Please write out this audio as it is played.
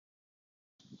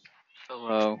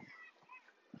Hello,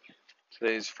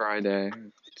 today's Friday.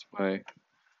 It's my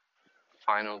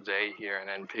final day here in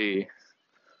NP.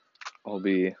 I'll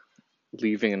be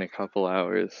leaving in a couple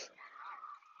hours.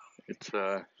 It's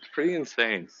pretty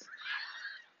insane.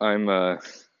 I'm uh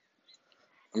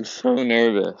I'm so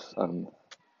nervous. I'm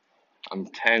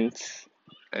tense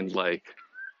and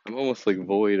I'm almost like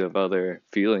void of other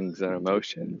feelings and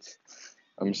emotions.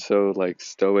 I'm so like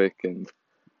stoic and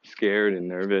scared and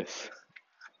nervous.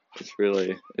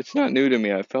 It's not new to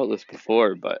me. I've felt this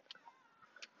before, but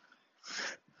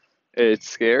it's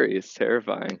scary. It's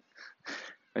terrifying.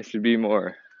 I should be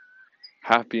more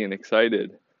happy and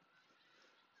excited.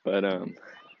 But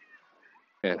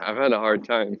man, I've had a hard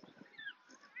time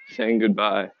saying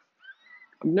goodbye.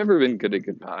 I've never been good at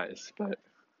goodbyes, but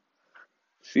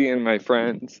seeing my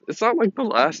friends, it's not like the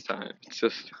last time. It's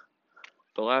just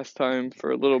the last time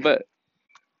for a little bit.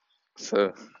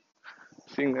 So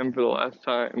seeing them for the last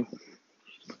time,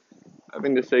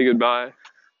 having to say goodbye,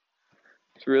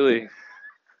 it's really,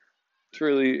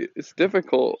 it's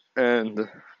difficult, and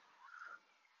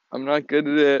I'm not good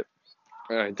at it.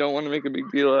 And I don't want to make a big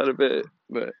deal out of it,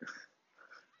 but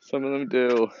some of them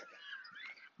do.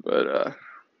 But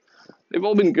they've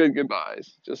all been good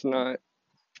goodbyes, just not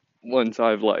ones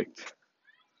I've liked.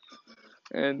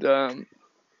 And the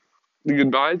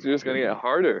goodbyes are just gonna get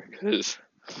harder because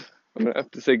I'm gonna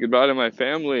have to say goodbye to my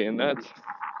family, and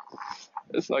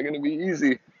that's not gonna be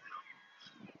easy.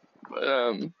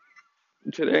 But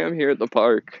today I'm here at the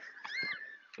park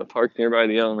nearby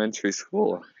the elementary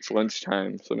school. It's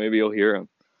lunchtime, so maybe you'll hear them,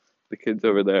 the kids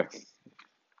over there.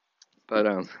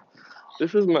 But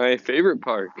this is my favorite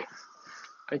park.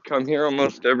 I come here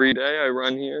almost every day. I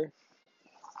run here,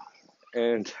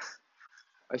 and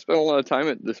I spend a lot of time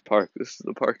at this park. This is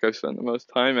the park I've spent the most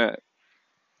time at,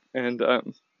 and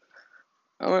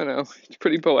I don't know. It's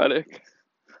pretty poetic.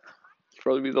 It's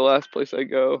probably be the last place I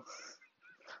go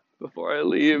before I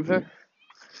leave,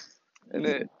 and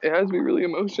it has me really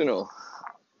emotional.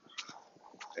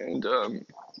 And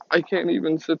I can't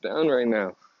even sit down right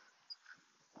now.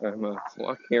 I'm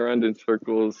walking around in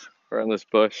circles around this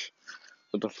bush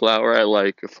with a flower I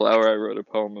like, a flower I wrote a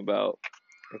poem about.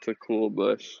 It's a cool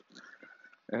bush,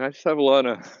 and I just have a lot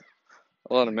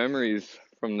of memories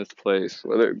from this place.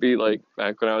 Whether it be like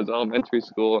back when I was in elementary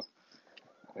school,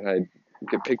 and I'd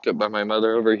get picked up by my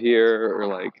mother over here, or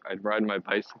like I'd ride my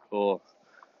bicycle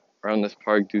around this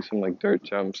park, do some like dirt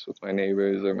jumps with my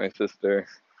neighbors or my sister,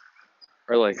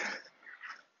 or like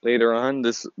later on,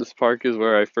 this park is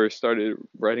where I first started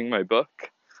writing my book,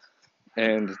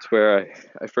 and it's where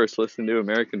I first listened to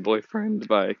American Boyfriend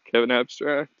by Kevin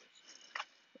Abstract,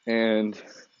 and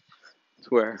it's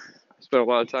where I spent a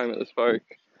lot of time at this park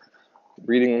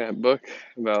reading that book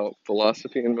about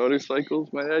philosophy and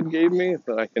motorcycles my dad gave me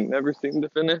that I can never seem to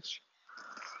finish.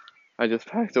 I just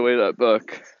packed away that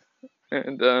book,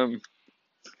 and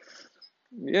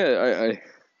yeah,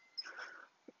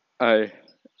 I,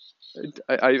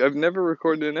 I've never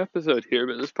recorded an episode here,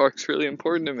 but this park's really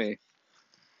important to me,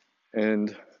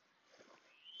 and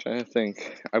trying to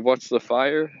think. I watched The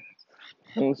Fire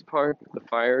in this park, The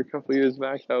Fire a couple years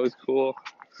back. That was cool.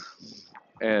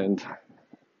 And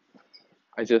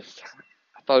I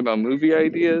thought about movie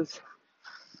ideas.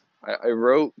 I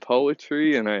wrote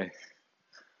poetry, and I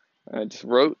just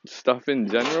wrote stuff in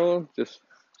general.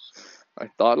 I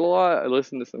thought a lot. I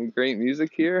listened to some great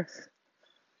music here.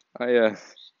 I uh,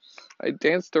 I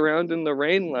danced around in the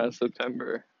rain last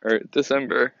September or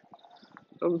December.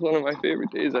 That was one of my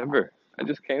favorite days ever. I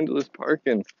just came to this park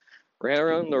and ran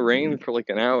around in the rain for like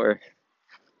an hour,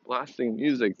 blasting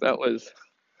music.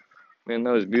 Man,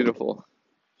 that was beautiful.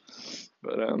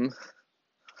 But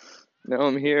now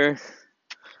I'm here,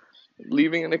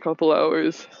 leaving in a couple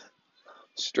hours,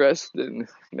 stressed and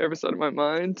nervous out of my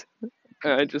mind.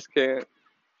 And I just can't.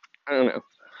 I don't know.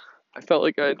 I felt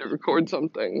like I had to record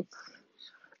something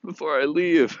before I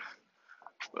leave,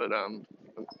 but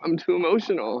I'm too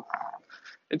emotional.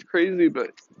 It's crazy, but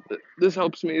this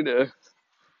helps me to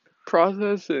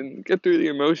process and get through the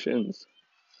emotions.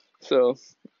 So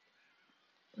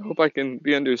I hope I can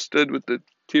be understood with the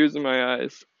tears in my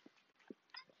eyes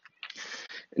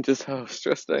and just how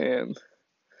stressed I am.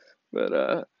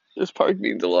 But this park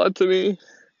means a lot to me.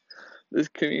 This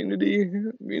community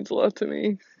means a lot to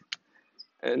me,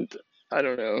 and I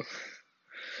don't know.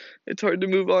 It's hard to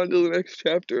move on to the next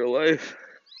chapter of life.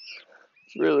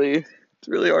 It's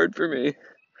really hard for me.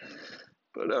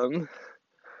 But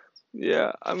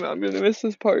yeah, I'm gonna miss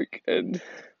this park. And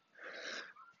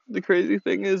the crazy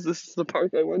thing is, this is the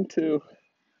park I went to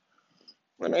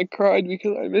when I cried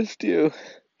because I missed you.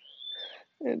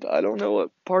 And I don't know what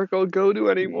park I'll go to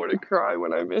anymore to cry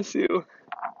when I miss you.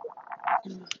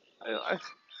 I,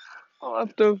 I'll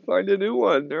have to find a new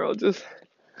one, or I'll just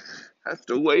have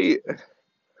to wait.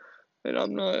 And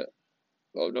I'm not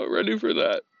ready for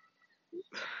that.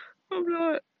 I'm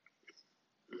not.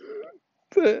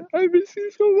 But I miss you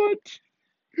so much.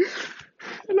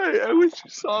 And I wish you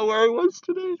saw where I was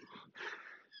today.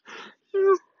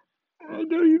 I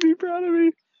know you'd be proud of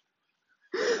me.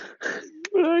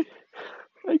 But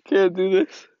I can't do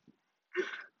this.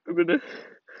 I'm gonna,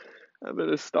 I'm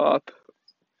gonna stop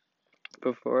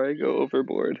before I go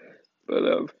overboard.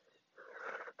 But,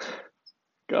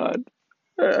 God,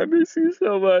 I miss you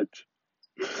so much.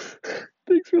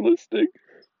 Thanks for listening.